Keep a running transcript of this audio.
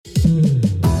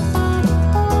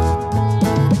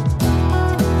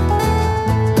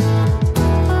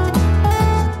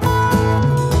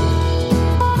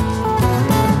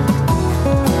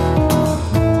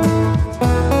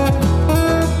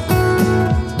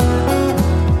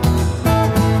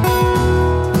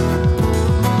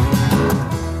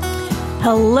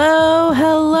Hello,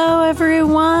 hello,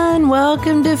 everyone.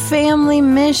 Welcome to Family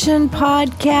Mission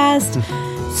Podcast.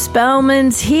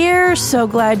 Spellman's here. So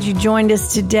glad you joined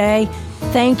us today.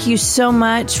 Thank you so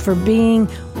much for being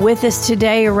with us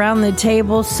today around the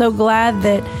table. So glad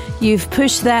that you've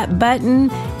pushed that button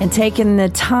and taken the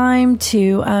time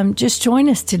to just join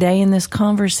us today in this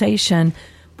conversation.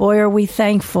 Boy, are we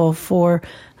thankful for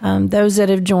those that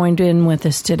have joined in with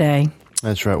us today.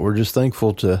 That's right. We're just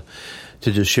thankful to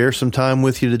just share some time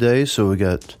with you today. So we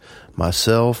got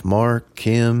myself, Mark,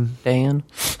 Kim, Dan,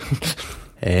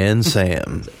 and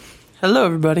Sam. Hello,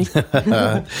 everybody.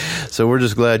 So we're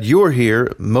just glad you're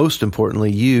here. Most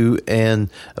importantly, you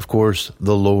and, of course,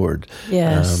 the Lord.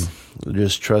 Yes.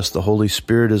 Just trust the Holy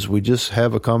Spirit as we just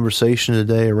have a conversation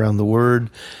today around the Word,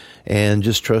 and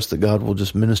just trust that God will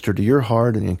just minister to your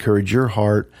heart and encourage your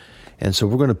heart. And so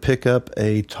we're going to pick up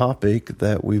a topic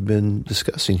that we've been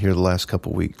discussing here the last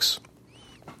couple weeks.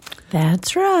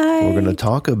 That's right. We're going to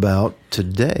talk about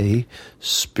today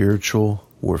spiritual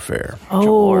warfare.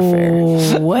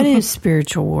 What is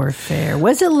spiritual warfare?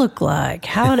 What does it look like?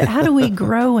 How do we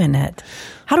grow in it?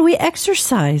 How do we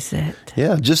exercise it?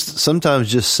 Yeah, just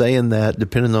sometimes just saying that,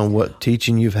 depending on what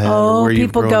teaching you've had or where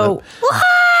you've grown up.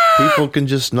 People can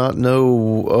just not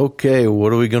know, okay,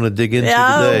 what are we going to dig into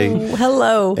today?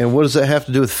 Hello. And what does that have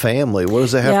to do with family? What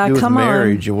does that have to do with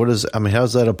marriage? And how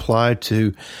does that apply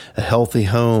to a healthy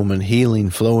home and healing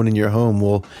flowing in your home?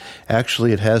 Well,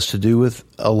 actually, it has to do with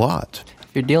a lot.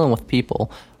 If you're dealing with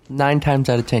people, 9 times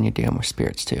out of 10, you're dealing with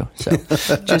spirits too. So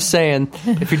just saying,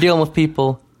 if you're dealing with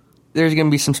people, there's going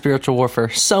to be some spiritual warfare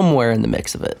somewhere in the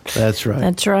mix of it. That's right.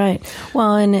 That's right.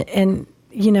 Well, and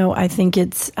you know, I think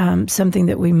it's something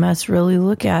that we must really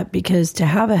look at, because to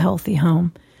have a healthy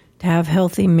home, to have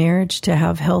healthy marriage, to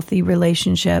have healthy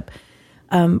relationship,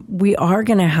 we are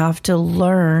going to have to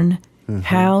learn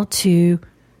how to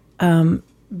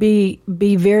be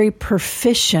very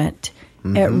proficient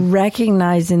at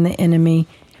recognizing the enemy,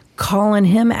 calling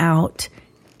him out,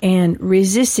 and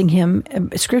resisting him.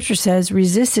 Scripture says,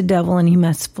 resist the devil and he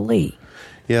must flee.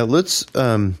 Yeah, let's...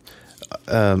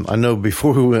 I know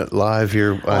before we went live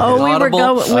here... we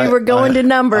were going to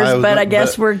Numbers, but I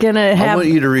guess we're going to have... I want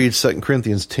you to read 2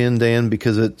 Corinthians 10, Dan,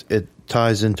 because it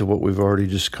ties into what we've already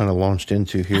just kind of launched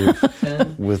into here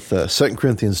with 2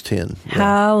 Corinthians 10. Yeah.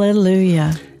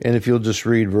 Hallelujah. And if you'll just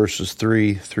read verses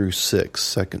 3 through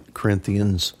 6, 2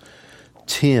 Corinthians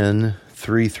 10,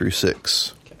 3 through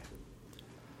 6. Okay.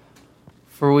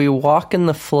 For we walk in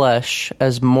the flesh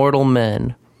as mortal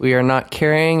men. We are not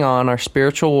carrying on our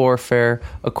spiritual warfare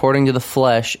according to the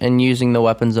flesh and using the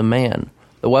weapons of man.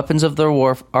 The weapons of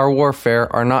our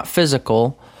warfare are not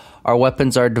physical. Our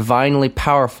weapons are divinely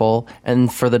powerful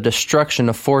and for the destruction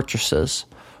of fortresses.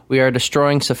 We are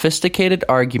destroying sophisticated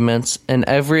arguments and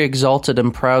every exalted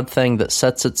and proud thing that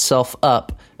sets itself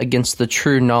up against the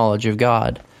true knowledge of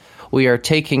God. We are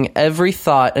taking every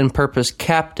thought and purpose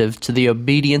captive to the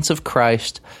obedience of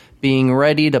Christ, being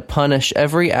ready to punish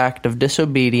every act of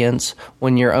disobedience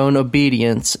when your own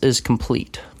obedience is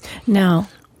complete. Now,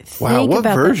 wow, what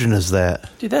version is that?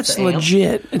 Dude, that's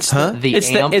legit. It's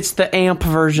the amp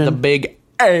version. The big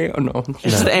no.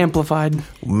 It's the amplified.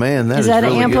 Man, that is that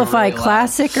really amplified really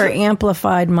classic or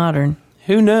amplified modern?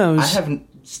 Who knows? I haven't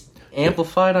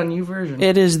amplified on you version.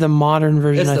 It is the modern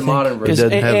version. It's the modern version. It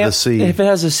doesn't have the C. If it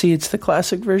has a C, it's the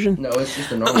classic version. No, it's just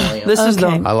the normal amp. This is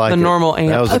I like the normal amp.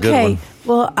 That was a good one.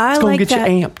 Well, I It's like get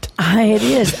that. you amped. It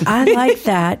is. I like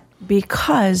that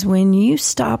because when you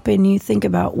stop and you think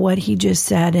about what he just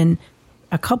said in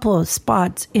a couple of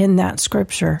spots in that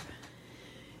scripture,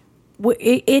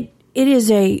 it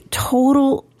is a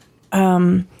total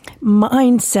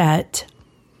mindset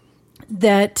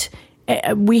that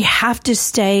we have to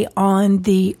stay on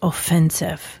the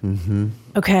offensive. Mm-hmm.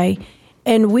 Okay.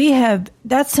 And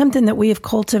that's something that we have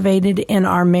cultivated in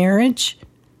our marriage.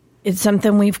 It's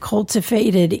something we've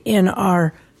cultivated in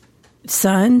our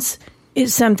sons.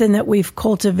 It's something that we've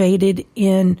cultivated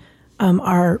in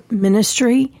our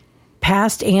ministry,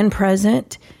 past and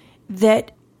present,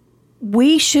 that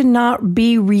we should not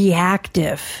be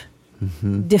reactive,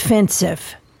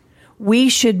 defensive. We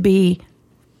should be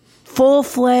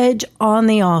full-fledged on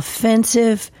the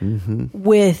offensive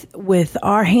with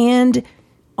our hand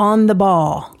on the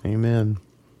ball. Amen.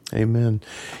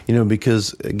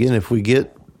 Because, again, if we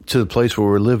get to the place where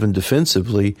we're living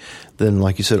defensively, then,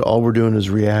 like you said, all we're doing is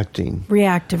reacting.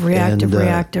 Reactive.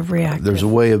 There's a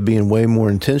way of being way more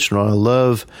intentional. I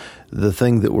love the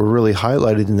thing that we're really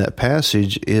highlighted in that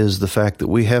passage is the fact that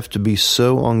we have to be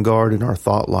so on guard in our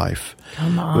thought life.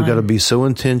 We've got to be so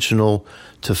intentional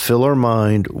to fill our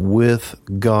mind with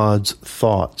God's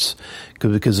thoughts.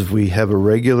 Because if we have a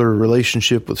regular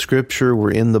relationship with Scripture,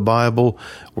 we're in the Bible,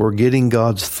 we're getting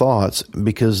God's thoughts,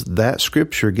 because that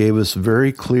Scripture gave us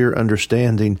very clear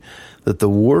understanding that the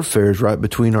warfare is right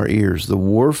between our ears. The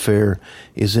warfare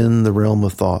is in the realm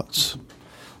of thoughts.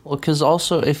 Well, because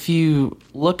also if you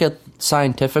look at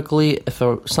scientifically, if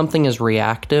something is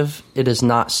reactive, it is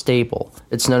not stable.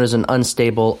 It's known as an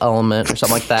unstable element or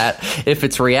something like that. If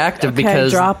it's reactive,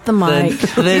 because drop the mic.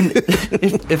 Then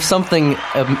if something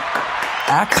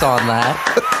acts on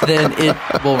that, then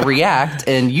it will react.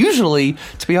 And usually,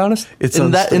 to be honest,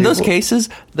 in those cases,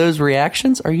 those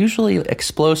reactions are usually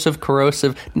explosive,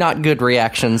 corrosive, not good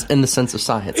reactions in the sense of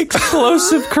science.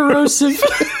 Explosive, corrosive.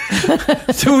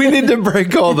 So we need to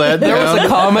break all that down. There was a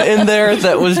comma in there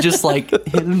that was just like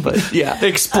hidden, but yeah.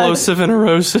 Explosive and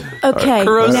erosive. Okay,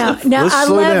 corrosive. now I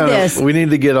love this. We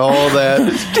need to get all that.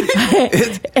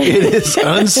 It is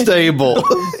unstable.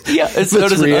 Yeah, it's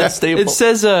known as unstable. It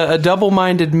says a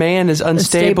double-minded man is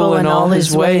unstable in all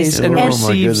his ways and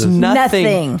receives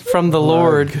nothing from the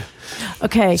Lord.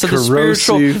 Okay. So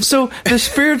the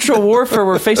spiritual warfare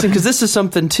we're facing, because this is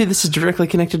something too, this is directly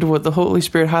connected to what the Holy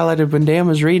Spirit highlighted when Dan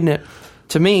was reading it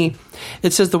to me.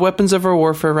 It says the weapons of our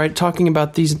warfare, right? Talking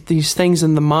about these things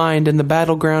in the mind and the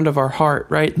battleground of our heart,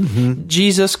 right? Mm-hmm.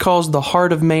 Jesus calls the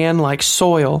heart of man like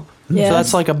soil. Yes. So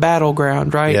that's like a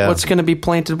battleground, right? Yeah. What's going to be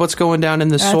planted, what's going down in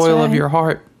the soil of your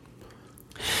heart.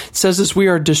 It says this, we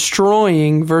are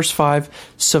destroying, verse 5,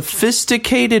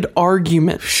 sophisticated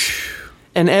arguments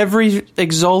and every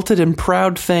exalted and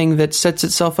proud thing that sets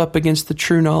itself up against the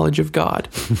true knowledge of God.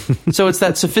 So it's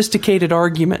that sophisticated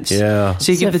arguments. Yeah.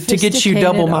 So you get to get you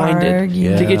double-minded,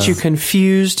 to get you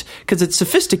confused, because it's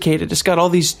sophisticated. It's got all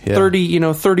these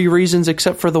 30 reasons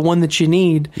except for the one that you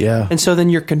need. Yeah. And so then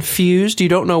you're confused. You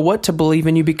don't know what to believe,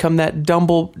 and you become that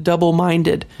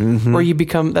double-minded, where you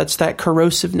become, that's that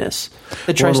corrosiveness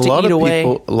that tries to eat away.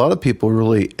 A lot of people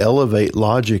really elevate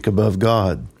logic above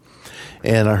God.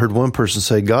 And I heard one person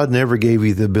say, God never gave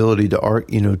you the ability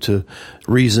to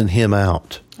reason him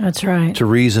out. That's right. To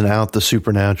reason out the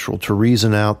supernatural, to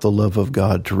reason out the love of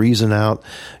God, to reason out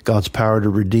God's power to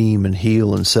redeem and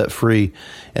heal and set free.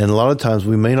 And a lot of times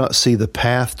we may not see the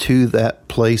path to that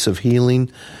place of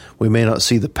healing. We may not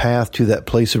see the path to that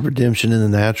place of redemption in the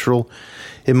natural.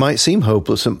 It might seem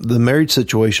hopeless. The marriage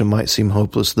situation might seem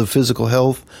hopeless. The physical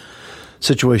health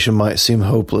situation might seem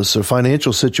hopeless, or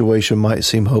financial situation might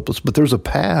seem hopeless, but there's a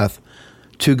path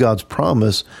to God's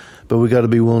promise, but we got to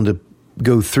be willing to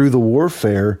go through the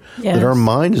warfare that our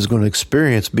mind is going to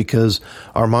experience, because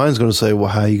our mind's going to say, well,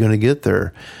 how are you going to get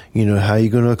there? How are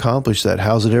you going to accomplish that?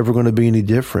 How's it ever going to be any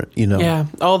different? Yeah,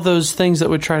 all those things that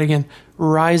would try to, again,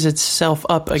 rise itself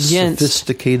up against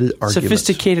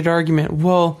sophisticated argument.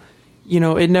 Well,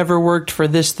 it never worked for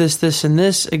this, and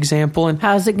this example. And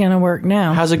how's it going to work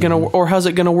now? How's it going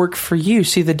to work for you?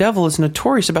 See, the devil is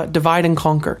notorious about divide and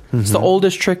conquer. It's the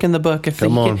oldest trick in the book. If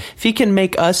he can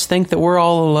make us think that we're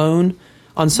all alone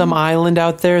on some island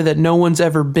out there, that no one's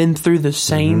ever been through the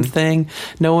same thing,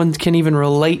 no one can even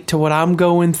relate to what I'm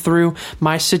going through,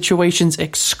 my situation's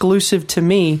exclusive to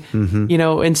me,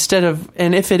 instead of,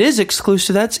 and if it is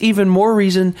exclusive, that's even more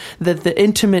reason that the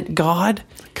intimate God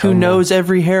who knows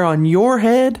every hair on your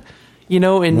head,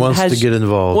 and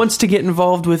wants to get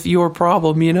involved with your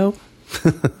problem,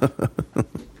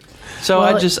 So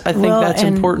I think that's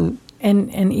important.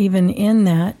 And even in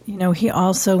that, he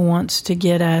also wants to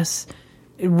get us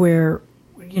where,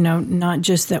 not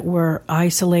just that we're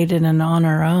isolated and on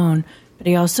our own, but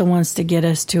he also wants to get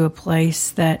us to a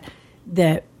place that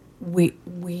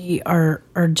we are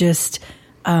just,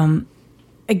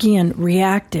 again,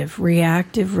 reactive. And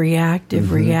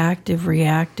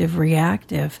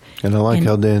I like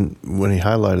how Dan, when he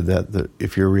highlighted that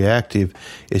if you're reactive,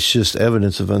 it's just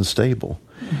evidence of unstable.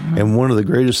 And one of the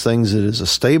greatest things that is a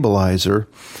stabilizer,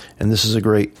 and this is a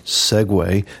great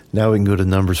segue, now we can go to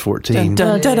Numbers 14.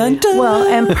 Well,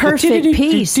 and perfect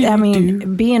peace. I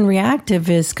mean, being reactive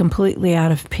is completely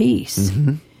out of peace.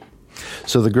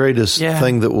 So the greatest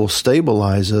thing that will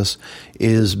stabilize us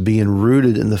is being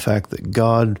rooted in the fact that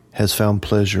God has found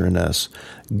pleasure in us.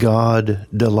 God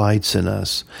delights in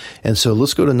us. And so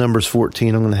let's go to Numbers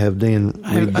 14. I'm going to have Dan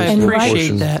read this. I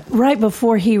appreciate that. Right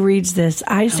before he reads this,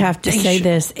 I just have to say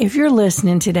this. If you're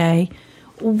listening today,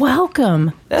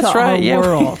 welcome to our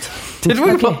world. Did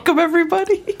we welcome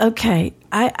everybody? Okay.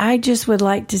 I just would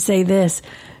like to say this.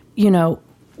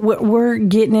 We're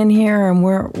getting in here and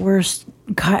we're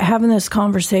having this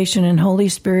conversation, and Holy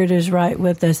Spirit is right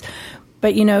with us.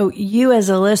 But, you as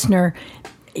a listener,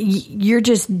 you're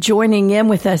just joining in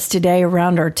with us today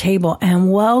around our table.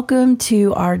 And welcome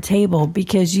to our table,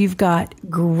 because you've got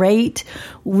great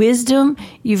wisdom,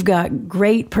 you've got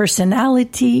great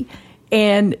personality,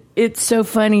 and it's so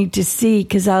funny to see,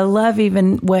 because I love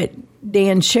even what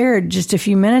Dan shared just a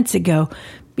few minutes ago,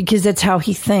 because that's how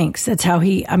he thinks. That's how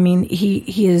he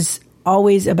is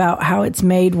always about how it's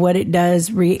made, what it does,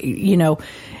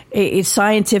 it's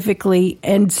scientifically.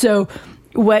 And so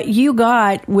what you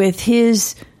got with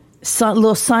his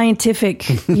little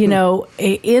scientific,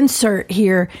 insert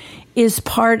here is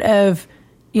part of,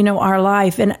 our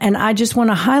life. And I just want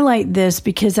to highlight this,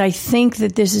 because I think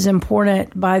that this is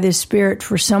important by the Spirit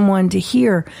for someone to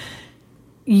hear.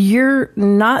 You're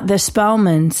not the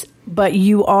Spellmans, but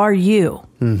you are you.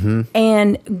 Mm-hmm.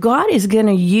 And God is going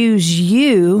to use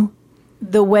you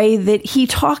the way that he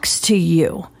talks to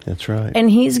you. That's right. And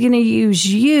he's going to use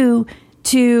you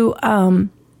to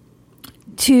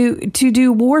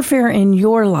do warfare in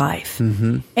your life.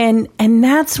 Mm-hmm. And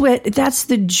that's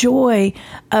the joy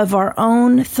of our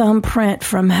own thumbprint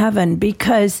from heaven,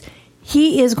 because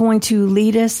he is going to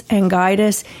lead us and guide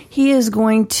us. He is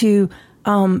going to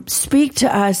speak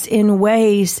to us in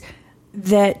ways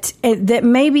that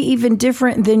may be even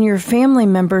different than your family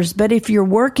members. But if you're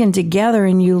working together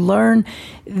and you learn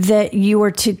that you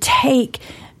are to take,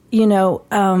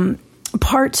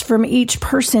 parts from each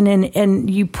person and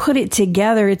you put it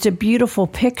together, it's a beautiful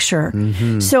picture.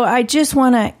 Mm-hmm. So I just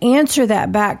want to answer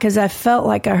that back, because I felt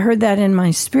like I heard that in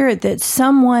my spirit, that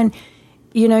someone,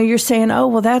 you're saying, oh,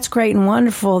 well, that's great and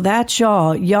wonderful. That's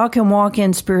y'all. Y'all can walk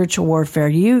in spiritual warfare.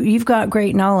 You've got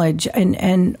great knowledge,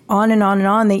 and on and on and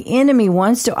on. The enemy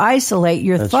wants to isolate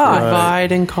your thought. Right.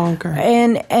 Divide and conquer.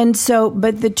 And so,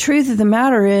 but the truth of the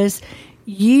matter is,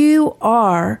 you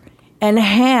are and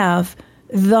have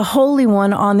the Holy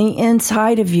One on the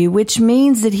inside of you, which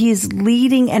means that he's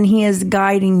leading and he is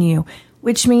guiding you,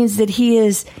 which means that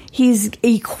he's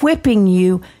equipping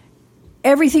you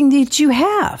everything that you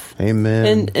have.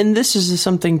 Amen. And this is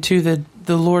something too that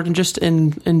the Lord, and just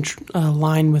in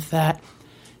line with that,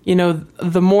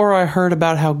 the more I heard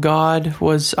about how I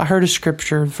heard a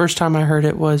scripture. The first time I heard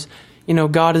it was,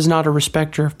 God is not a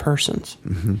respecter of persons.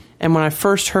 Mm-hmm. And when I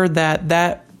first heard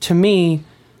that to me,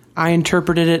 I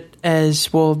interpreted it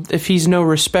as, well, if he's no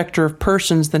respecter of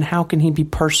persons, then how can he be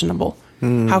personable?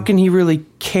 How can he really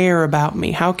care about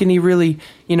me? How can he really,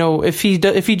 if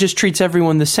he just treats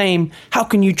everyone the same, how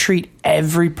can you treat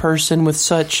every person with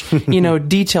such,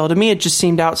 detail? To me, it just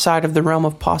seemed outside of the realm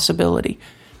of possibility,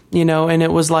 and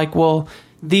it was like, well,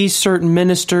 these certain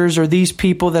ministers or these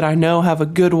people that I know have a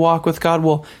good walk with God,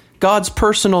 well, God's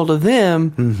personal to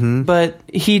them, mm-hmm. but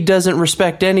he doesn't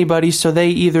respect anybody. So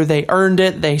they earned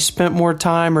it, they spent more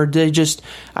time, or they just,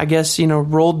 I guess,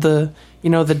 rolled the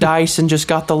dice and just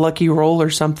got the lucky roll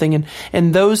or something.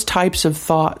 And those types of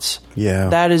thoughts,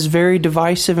 that is very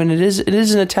divisive, and it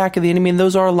is an attack of the enemy. And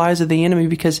those are lies of the enemy,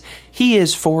 because he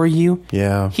is for you.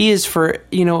 Yeah. He is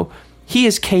he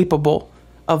is capable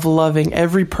of loving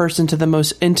every person to the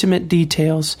most intimate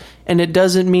details. And it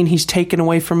doesn't mean he's taken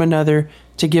away from another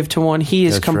to give to one. He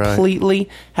is completely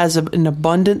has an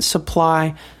abundant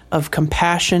supply of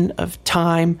compassion, of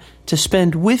time to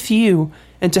spend with you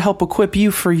and to help equip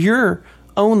you for your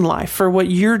own life, for what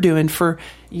you're doing, for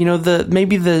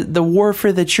the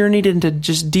warfare that you're needing to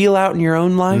just deal out in your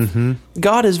own life. Mm-hmm.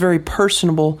 God is very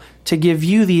personable to give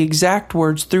you the exact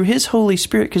words through his Holy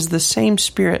Spirit, because the same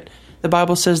Spirit, the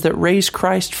Bible says, that raised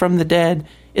Christ from the dead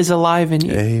is alive in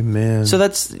you. Amen. So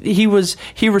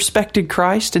he respected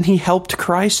Christ, and he helped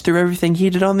Christ through everything he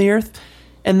did on the earth.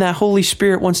 And that Holy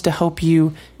Spirit wants to help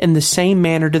you in the same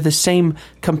manner, to the same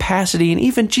capacity. And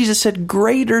even Jesus said,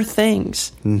 greater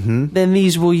things than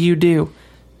these will you do.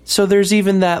 So there's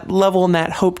even that level and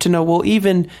that hope to know, well,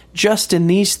 even just in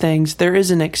these things, there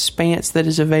is an expanse that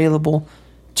is available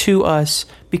to us,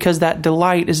 because that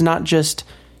delight is not just,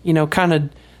 kind of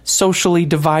socially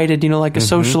divided, like a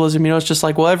socialism, it's just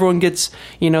like, well, everyone gets,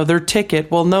 their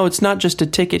ticket. Well, no, it's not just a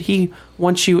ticket. He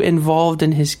wants you involved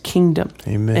in his kingdom.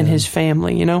 Amen. And his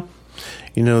family,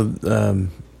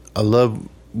 I love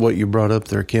what you brought up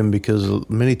there, Kim, because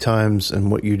many times,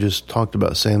 and what you just talked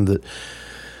about, Sam, that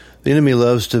the enemy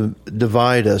loves to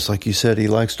divide us. Like you said, he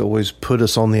likes to always put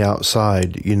us on the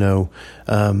outside.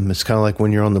 It's kind of like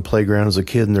when you're on the playground as a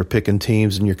kid and they're picking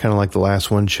teams and you're kind of like the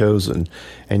last one chosen.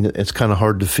 And it's kind of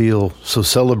hard to feel so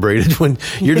celebrated when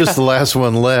you're just the last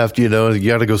one left, you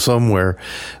got to go somewhere.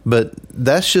 But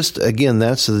that's just, again,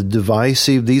 that's the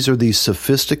divisive. These are these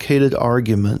sophisticated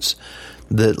arguments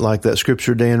that, like that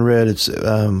scripture Dan read, it's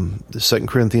 2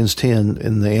 Corinthians 10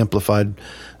 in the Amplified,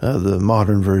 the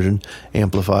modern version,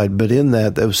 Amplified. But in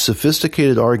that, those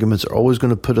sophisticated arguments are always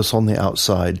going to put us on the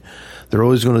outside. They're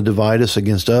always going to divide us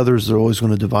against others. They're always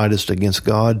going to divide us against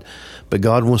God. But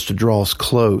God wants to draw us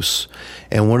close.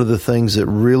 And one of the things that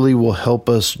really will help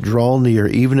us draw near,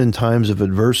 even in times of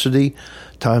adversity,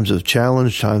 times of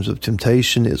challenge, times of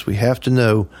temptation, is we have to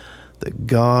know that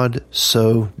God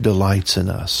so delights in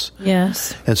us.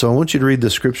 Yes. And so I want you to read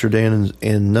the scripture, Dan,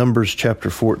 in Numbers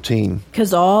chapter 14.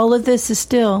 Because all of this is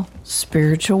still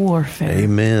spiritual warfare.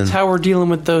 Amen. That's how we're dealing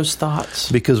with those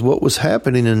thoughts. Because what was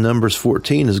happening in Numbers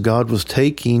 14 is God was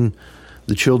taking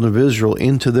the children of Israel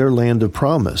into their land of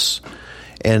promise.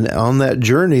 And on that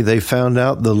journey, they found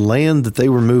out the land that they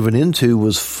were moving into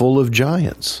was full of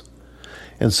giants.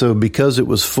 And so because it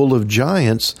was full of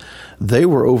giants, they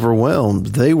were overwhelmed.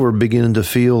 They were beginning to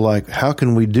feel like, how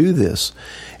can we do this?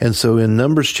 And so in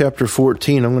Numbers chapter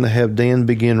 14, I'm going to have Dan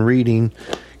begin reading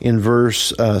in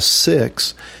verse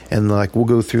 6. And we'll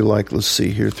go through let's see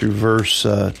here, through verse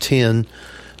 10,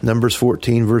 Numbers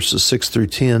 14, verses 6 through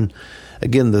 10.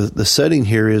 Again, the setting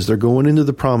here is they're going into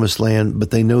the promised land, but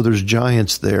they know there's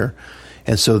giants there.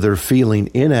 And so they're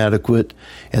feeling inadequate.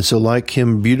 And so like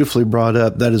Kim beautifully brought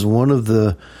up, that is one of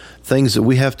the things that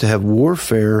we have to have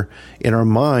warfare in our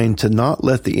mind to not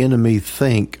let the enemy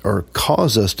think or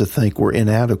cause us to think we're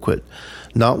inadequate.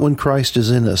 Not when Christ is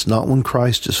in us, not when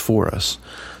Christ is for us.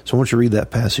 So I want you to read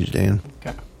that passage, Dan.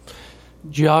 Okay.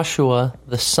 Joshua,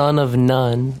 the son of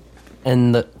Nun,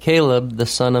 and Caleb, the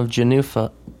son of Jephunneh.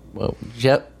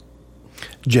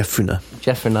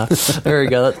 Jephunneh. There we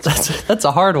go. That's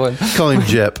a hard one. Call him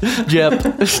Jep. Jep.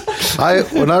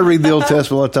 When I read the Old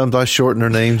Testament, a lot of times I shorten their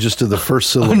names just to the first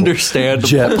syllable. Understandable.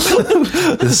 Jep.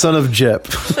 The son of Jep.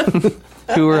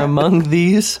 Who were among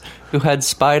these who had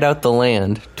spied out the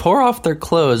land, tore off their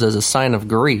clothes as a sign of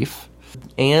grief.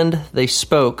 And they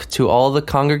spoke to all the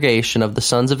congregation of the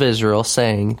sons of Israel,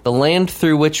 saying, the land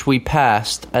through which we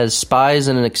passed as spies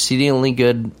in an exceedingly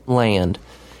good land.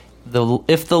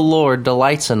 If the Lord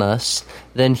delights in us,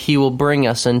 then he will bring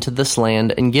us into this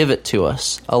land and give it to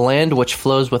us, a land which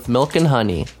flows with milk and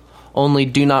honey. Only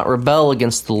do not rebel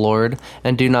against the Lord,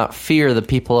 and do not fear the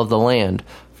people of the land,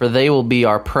 for they will be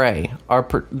our prey.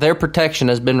 Their protection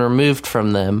has been removed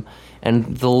from them,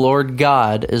 and the Lord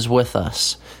God is with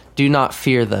us. Do not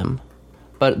fear them.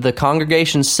 But the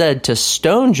congregation said to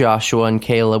stone Joshua and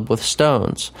Caleb with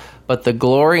stones. But the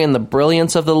glory and the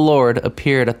brilliance of the Lord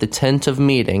appeared at the tent of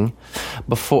meeting,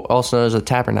 also known as the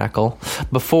tabernacle,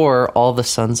 before all the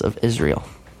sons of Israel.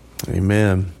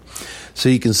 Amen. So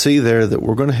you can see there that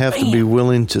we're going to have to be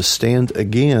willing to stand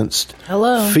against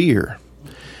fear.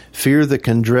 Fear that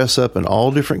can dress up in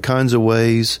all different kinds of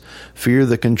ways. Fear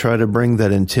that can try to bring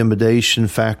that intimidation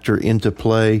factor into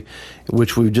play,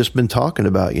 which we've just been talking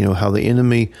about. You know, how the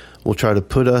enemy will try to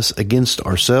put us against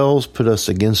ourselves, put us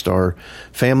against our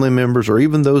family members, or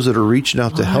even those that are reaching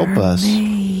out to help us.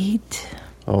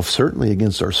 Oh, certainly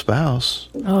against our spouse.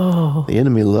 Oh. The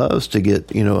enemy loves to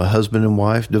get, a husband and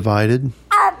wife divided.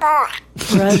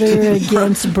 Brother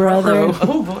against brother.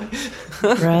 Oh,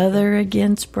 boy. Brother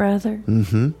against brother.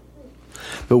 Mm-hmm.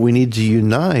 But we need to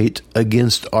unite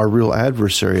against our real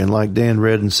adversary. And like Dan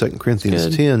read in 2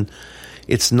 Corinthians 10,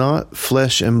 it's not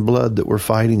flesh and blood that we're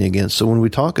fighting against. So when we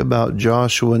talk about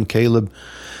Joshua and Caleb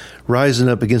rising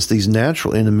up against these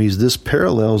natural enemies, this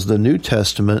parallels the New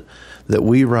Testament, that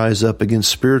we rise up against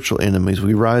spiritual enemies.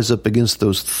 We rise up against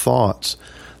those thoughts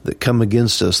that come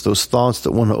against us, those thoughts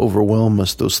that want to overwhelm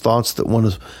us, those thoughts that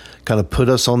want to kind of put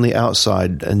us on the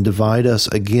outside and divide us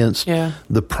against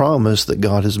the promise that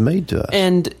God has made to us.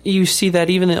 And you see that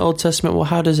even in the Old Testament. Well,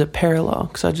 how does it parallel?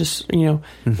 Because I just,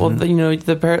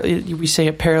 we say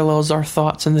it parallels our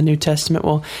thoughts in the New Testament.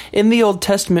 Well, in the Old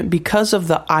Testament, because of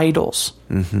the idols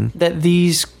that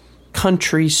these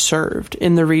countries served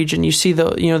in the region, you see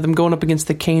them going up against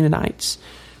the Canaanites,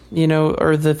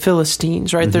 or the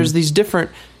Philistines, right? There's these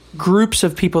different groups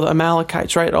of people, the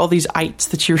Amalekites, right? All these ites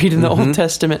that you read in the Old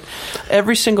Testament.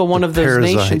 Every single one of those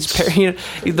nations,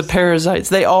 the Perizzites,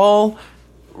 they all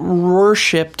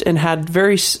worshipped and had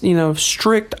very,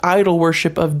 strict idol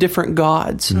worship of different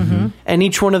gods. And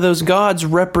each one of those gods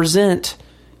represent,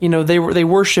 they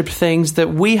worshipped things that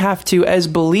we have to, as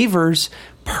believers,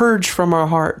 purge from our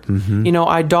heart.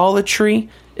 Idolatry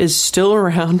is still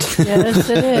around. Yes,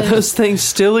 it is. Those things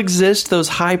still exist. Those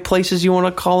high places, you want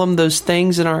to call them, those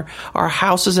things in our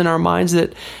houses, in our minds,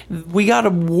 that we got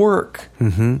to work,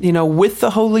 with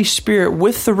the Holy Spirit,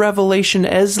 with the revelation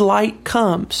as light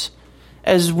comes,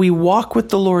 as we walk with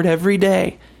the Lord every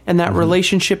day, and that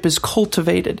relationship is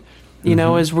cultivated. You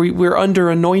know, as we're under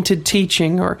anointed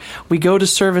teaching, or we go to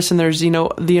service and there's,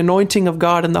 the anointing of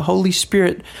God and the Holy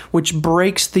Spirit, which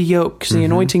breaks the yoke. 'Cause the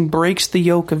anointing breaks the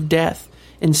yoke of death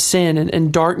and sin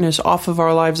and darkness off of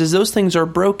our lives. As those things are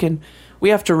broken, we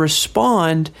have to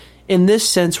respond in this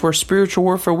sense where spiritual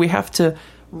warfare, we have to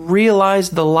realize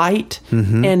the light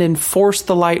and enforce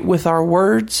the light with our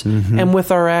words and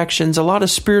with our actions. A lot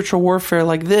of spiritual warfare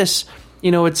like this,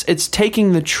 it's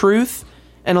taking the truth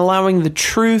and allowing the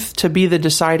truth to be the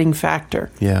deciding factor.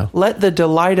 Yeah. Let the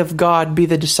delight of God be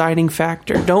the deciding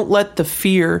factor. Don't let the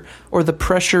fear or the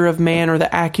pressure of man or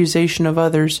the accusation of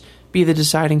others be the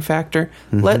deciding factor.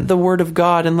 Let the word of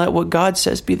God and let what God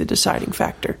says be the deciding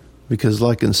factor. Because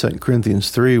like in 2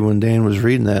 Corinthians 3, when Dan was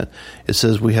reading that, it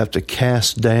says we have to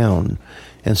cast down.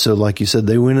 And so, like you said,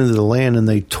 they went into the land and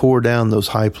they tore down those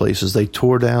high places. They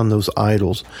tore down those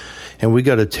idols. And we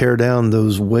got to tear down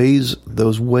those ways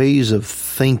of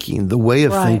thinking, the way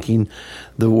of thinking,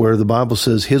 where the Bible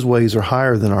says his ways are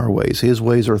higher than our ways. His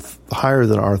ways are higher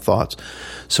than our thoughts.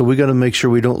 So we got to make sure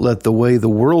we don't let the way the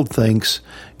world thinks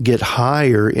get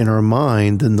higher in our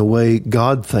mind than the way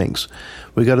God thinks.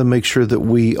 We got to make sure that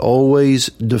we always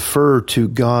defer to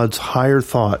God's higher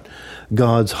thought,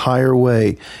 God's higher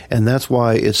way. And that's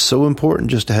why it's so important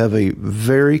just to have a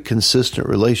very consistent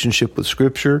relationship with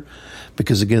Scripture.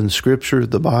 Because again, Scripture,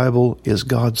 the Bible, is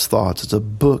God's thoughts. It's a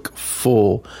book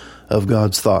full of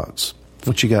God's thoughts.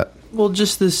 What you got? Well,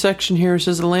 just this section here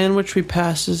says, the land which we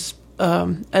pass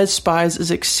as spies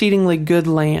is exceedingly good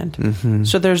land.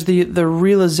 So there's the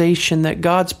realization that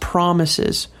God's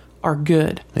promises are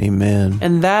good. Amen.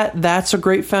 And that's a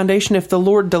great foundation. If the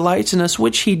Lord delights in us,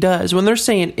 which he does. When they're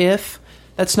saying if,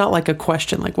 that's not like a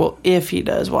question like, well, if he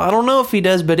does. Well, I don't know if he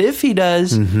does, but if he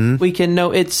does, we can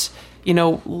know it's,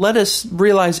 let us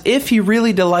realize if he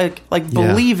really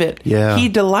believe it, he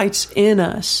delights in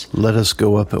us. Let us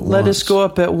go up at once. Let us go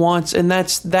up at once. And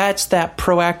that's that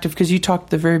proactive, because you talked at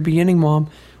the very beginning,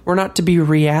 Mom, we're not to be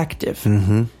reactive.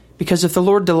 Because if the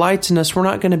Lord delights in us, we're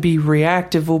not going to be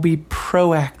reactive, we'll be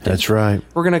proactive. That's right.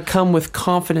 We're going to come with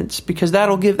confidence, because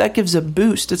that gives a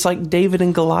boost. It's like David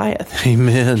and Goliath.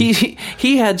 Amen.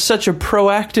 He had such a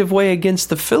proactive way against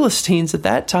the Philistines at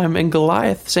that time, and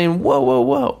Goliath saying, whoa, whoa,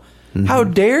 whoa. How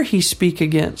dare he speak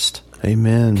against?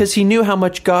 Amen. Because he knew how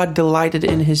much God delighted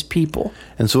in his people.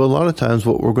 And so a lot of times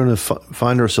what we're going to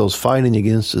find ourselves fighting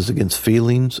against is against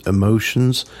feelings,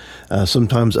 emotions.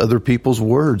 Sometimes other people's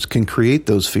words can create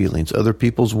those feelings. Other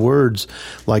people's words,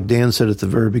 like Dan said at the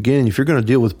very beginning, if you're going to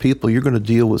deal with people, you're going to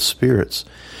deal with spirits.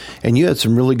 And you had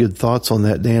some really good thoughts on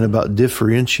that, Dan, about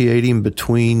differentiating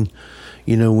between,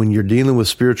 when you're dealing with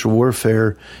spiritual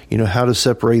warfare, how to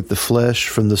separate the flesh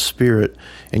from the spirit.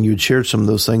 And you had shared some of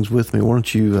those things with me. Why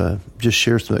don't you just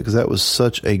share some of that? Because that was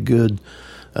such a good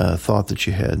thought that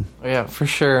you had. Yeah, for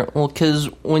sure. Well, because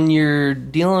when you're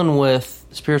dealing with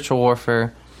spiritual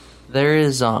warfare, there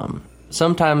is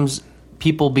sometimes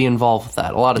people be involved with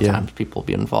that. A lot of times people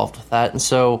be involved with that. And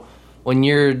so when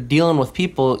you're dealing with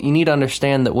people, you need to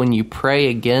understand that when you pray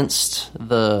against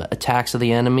the attacks of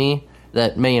the enemy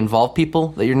that may involve people,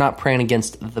 that you're not praying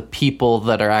against the people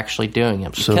that are actually doing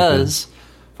it. Because,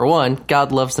 for one,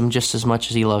 God loves them just as much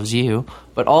as he loves you,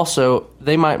 but also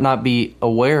they might not be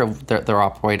aware of that they're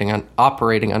operating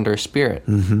under a spirit.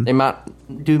 They might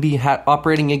be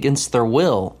operating against their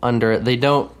will under it.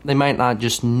 They might not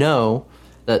just know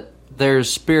that there's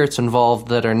spirits involved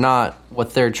that are not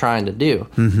what they're trying to do.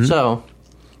 So,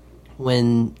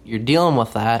 when you're dealing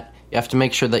with that, you have to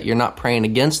make sure that you're not praying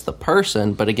against the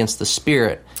person, but against the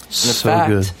spirit. And in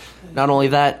fact, not only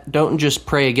that, don't just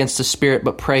pray against the spirit,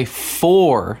 but pray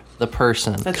for the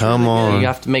person. Come on. You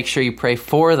have to make sure you pray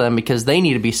for them because they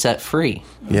need to be set free.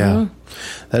 Yeah.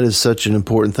 That is such an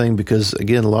important thing because,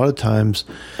 again, a lot of times,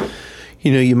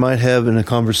 you might have in a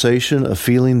conversation a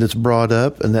feeling that's brought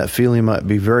up, and that feeling might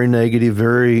be very negative,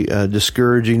 very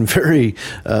discouraging,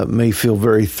 may feel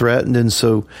very threatened. And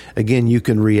so, again, you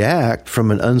can react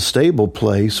from an unstable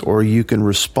place, or you can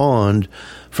respond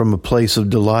from a place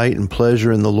of delight and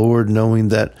pleasure in the Lord, knowing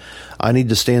that I need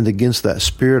to stand against that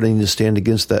spirit. I need to stand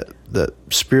against that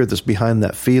spirit that's behind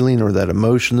that feeling or that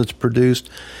emotion that's produced.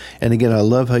 And again, I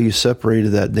love how you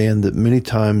separated that, Dan, that many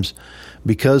times,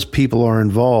 because people are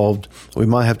involved, we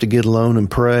might have to get alone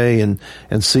and pray and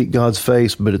seek God's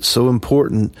face. But it's so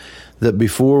important that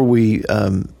before we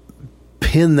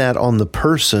pin that on the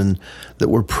person, that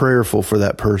we're prayerful for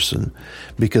that person.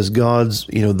 Because God's,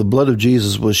 the blood of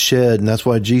Jesus was shed, and that's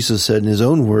why Jesus said in his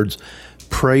own words,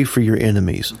 pray for your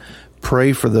enemies.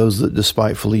 Pray for those that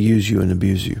despitefully use you and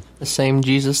abuse you. The same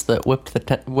Jesus that whipped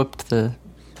the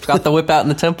got the whip out in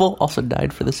the temple, also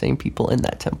died for the same people in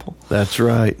that temple. That's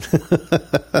right.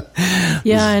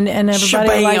 Yeah, and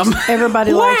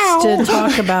everybody Wow. likes to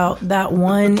talk about that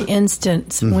one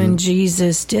instance when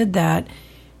Jesus did that,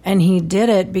 and he did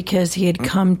it because he had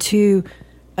come to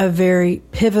a very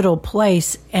pivotal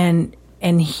place, and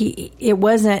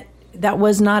that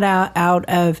was not out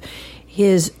of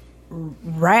his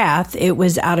wrath, it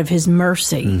was out of his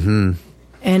mercy.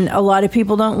 And a lot of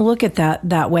people don't look at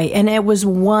that way. And it was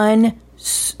one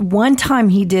time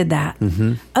he did that.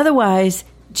 Otherwise,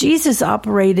 Jesus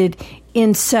operated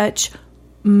in such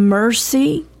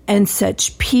mercy and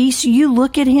such peace. You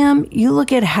look at him, you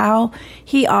look at how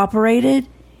he operated.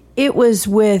 It was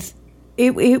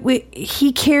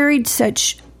he carried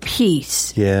such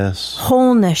peace, Yes.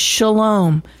 wholeness,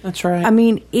 shalom. That's right. I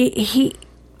mean,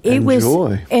 it was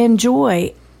joy. and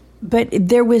joy, but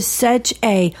there was such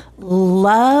a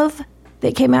love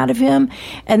that came out of him,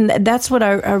 and that's what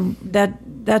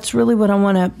that's really what I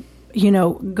want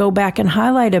to go back and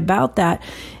highlight about that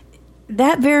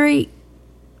very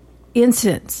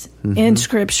instance in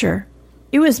Scripture.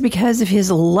 It was because of his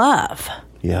love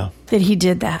Yeah. that he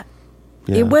did that.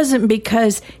 Yeah. It wasn't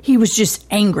because he was just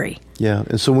angry. Yeah.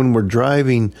 And so when we're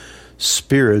driving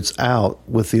spirits out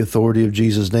with the authority of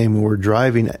Jesus' name, and we're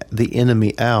driving the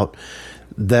enemy out,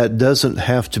 that doesn't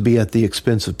have to be at the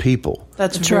expense of people.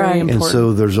 That's That's very right. important. And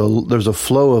so there's a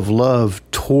flow of love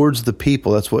towards the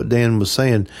people. That's what Dan was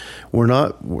saying.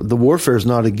 The warfare is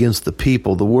not against the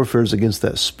people. The warfare is against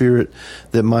that spirit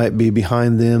that might be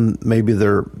behind them. Maybe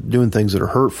they're doing things that are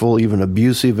hurtful, even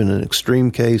abusive in an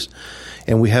extreme case.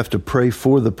 And we have to pray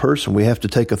for the person. We have to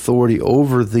take authority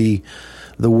over the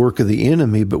work of the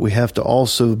enemy, but we have to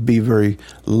also be very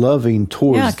loving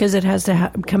towards Because it has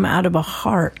to come out of a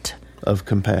heart of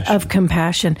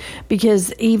compassion.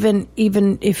 Because even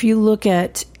if you look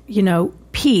at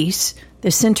peace,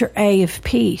 the center A of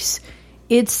peace,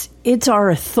 it's our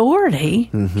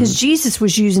authority, because Jesus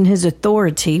was using his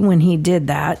authority when he did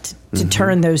that to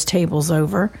turn those tables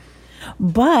over,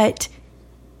 but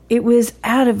it was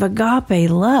out of agape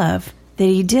love that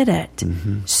he did it.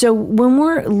 So when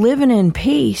we're living in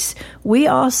peace, we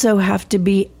also have to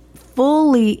be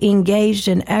fully engaged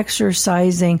in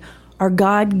exercising our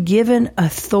God-given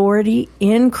authority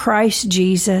in Christ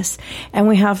Jesus, and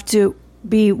we have to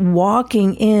be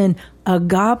walking in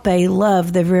agape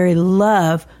love, the very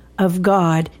love of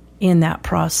God in that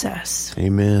process.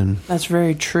 Amen. That's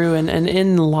very true. And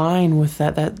in line with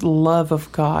that love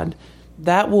of God,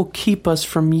 that will keep us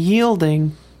from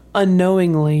yielding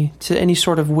unknowingly to any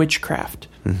sort of witchcraft.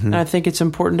 And I think it's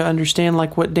important to understand,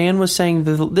 like what Dan was saying,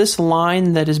 this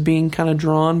line that is being kind of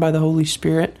drawn by the Holy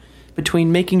Spirit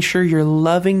between making sure you're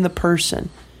loving the person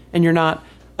and you're not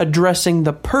addressing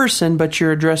the person, but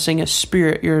you're addressing a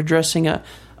spirit, you're addressing a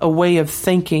way of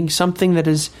thinking, something that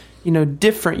is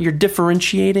different. You're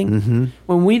differentiating.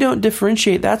 When we don't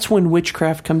differentiate, that's when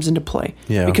witchcraft comes into play.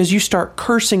 Yeah. Because you start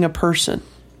cursing a person.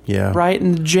 Yeah. Right?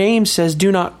 And James says,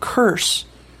 do not curse.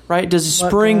 Right? Does a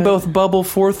spring both bubble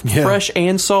forth fresh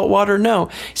and salt water? No.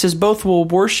 He says both will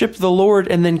worship the Lord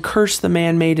and then curse the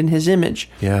man made in his image.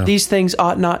 Yeah. These things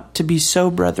ought not to be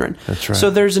so, brethren. That's right. So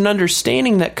there's an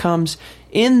understanding that comes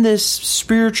in this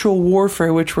spiritual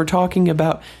warfare, which we're talking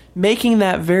about. Making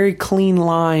that very clean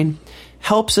line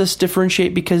helps us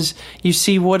differentiate, because you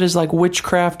see what is like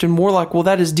witchcraft and warlock. Well,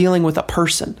 that is dealing with a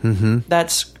person.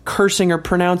 That's cursing or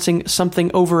pronouncing something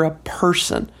over a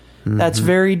person. That's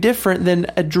very different than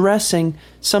addressing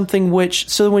something which...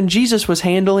 So when Jesus was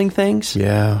handling things,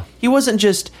 he wasn't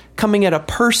just coming at a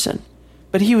person,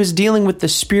 but he was dealing with the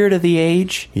spirit of the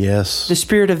age, Yes. the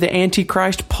spirit of the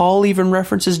Antichrist. Paul even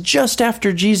references just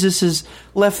after Jesus has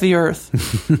left the earth,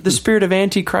 the spirit of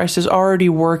Antichrist is already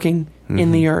working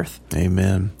in the earth.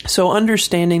 Amen. So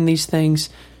understanding these things,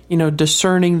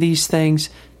 discerning these things,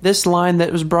 this line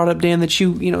that was brought up, Dan, that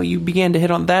you began to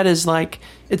hit on, that is like,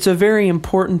 it's a very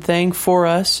important thing for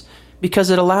us, because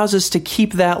it allows us to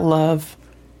keep that love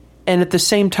and at the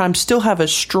same time still have a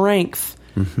strength.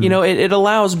 It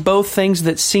allows both things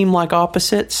that seem like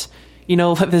opposites,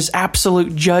 this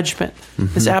absolute judgment,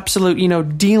 this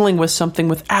absolute, dealing with something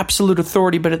with absolute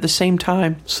authority, but at the same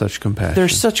time, Such compassion.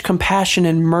 there's such compassion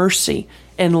and mercy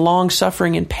and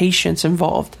long-suffering and patience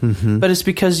involved. But it's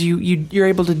because you're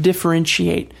able to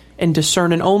differentiate and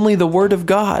discern, and only the Word of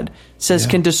God says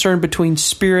can discern between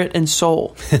spirit and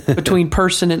soul, between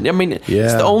person and...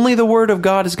 it's only the Word of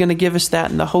God is going to give us that,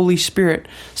 and the Holy Spirit.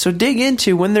 So dig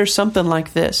into when there's something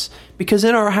like this, because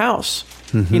in our house,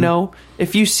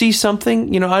 if you see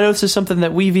something, I know this is something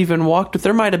that we've even walked with.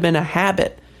 There might have been a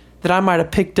habit that I might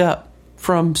have picked up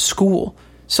from school.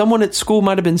 someone at school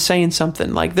might have been saying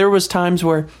something. Like there was times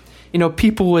where,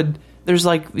 people would, there's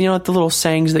like, the little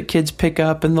sayings that kids pick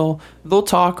up, and they'll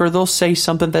talk or they'll say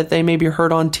something that they maybe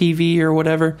heard on TV or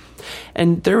whatever.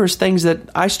 And there was things that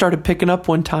I started picking up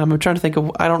one time. I'm trying to think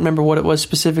of, I don't remember what it was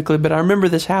specifically, but I remember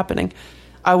this happening.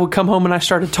 I would come home and I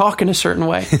started talking a certain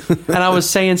way, and I was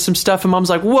saying some stuff, and Mom's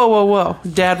like, "Whoa, whoa, whoa!"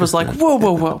 Dad was like, "Whoa,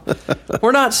 whoa,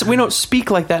 whoa!" We don't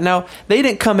speak like that. Now they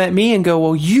didn't come at me and go,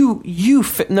 "Well, you."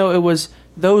 No, it was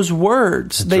those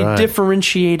words. That's they right.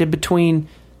 differentiated between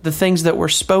the things that were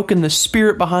spoken, the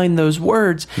spirit behind those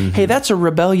words. Hey, that's a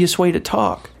rebellious way to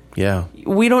talk. Yeah.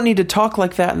 We don't need to talk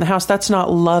like that in the house. That's not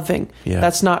loving. Yeah.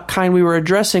 That's not kind. We were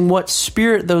addressing what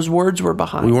spirit those words were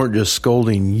behind. We weren't just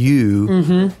scolding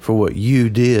you for what you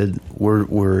did.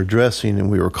 We're addressing,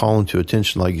 and we were calling to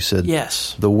attention, like you said,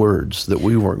 Yes. the words that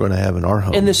we weren't going to have in our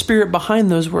home. And the spirit behind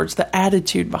those words, the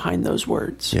attitude behind those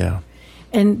words. Yeah.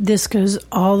 And this goes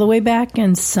all the way back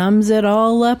and sums it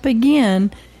all up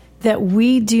again, that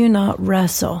we do not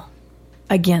wrestle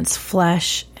against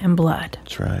flesh and blood,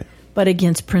 That's right. but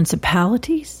against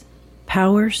principalities,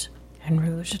 powers, and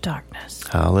rulers of darkness.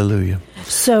 Hallelujah.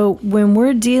 So when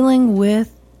we're dealing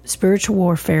with spiritual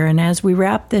warfare, and as we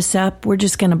wrap this up, we're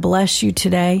just going to bless you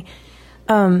today.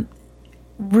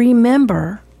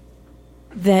 Remember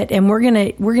that, and we're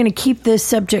gonna keep this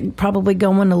subject probably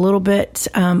going a little bit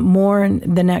more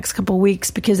in the next couple of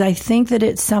weeks, because I think that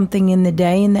it's something in the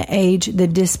day and the age, the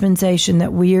dispensation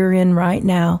that we are in right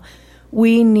now.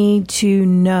 We need to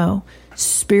know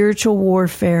spiritual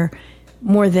warfare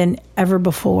more than ever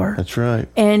before. That's right.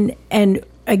 And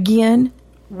again,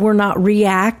 we're not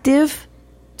reactive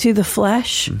to the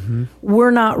flesh.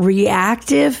 We're not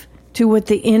reactive to what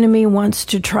the enemy wants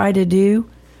to try to do.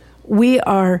 We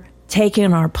are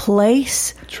taking our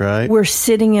place. That's right. We're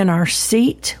sitting in our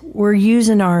seat. We're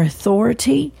using our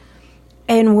authority,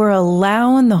 and we're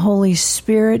allowing the Holy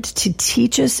Spirit to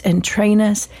teach us and train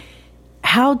us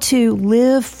how to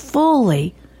live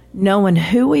fully, knowing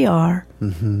who we are,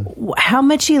 how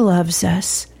much He loves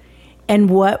us, and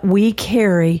what we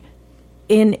carry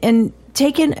in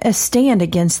taking a stand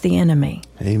against the enemy.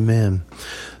 Amen.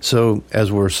 So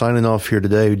as we're signing off here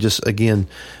today, just again,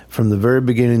 from the very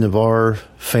beginning of our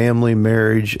family,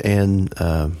 marriage, and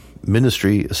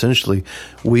ministry, essentially,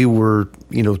 we were,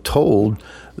 told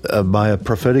by a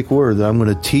prophetic word that I'm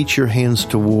going to teach your hands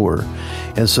to war.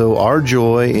 And so our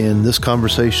joy in this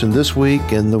conversation this week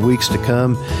and the weeks to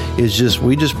come is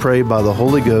we just pray by the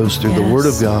Holy Ghost through the Word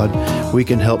of God, we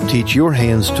can help teach your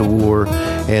hands to war,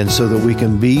 and so that we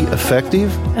can be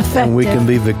effective. And we can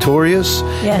be victorious,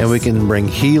 Yes. and we can bring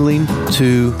healing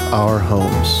to our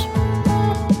homes.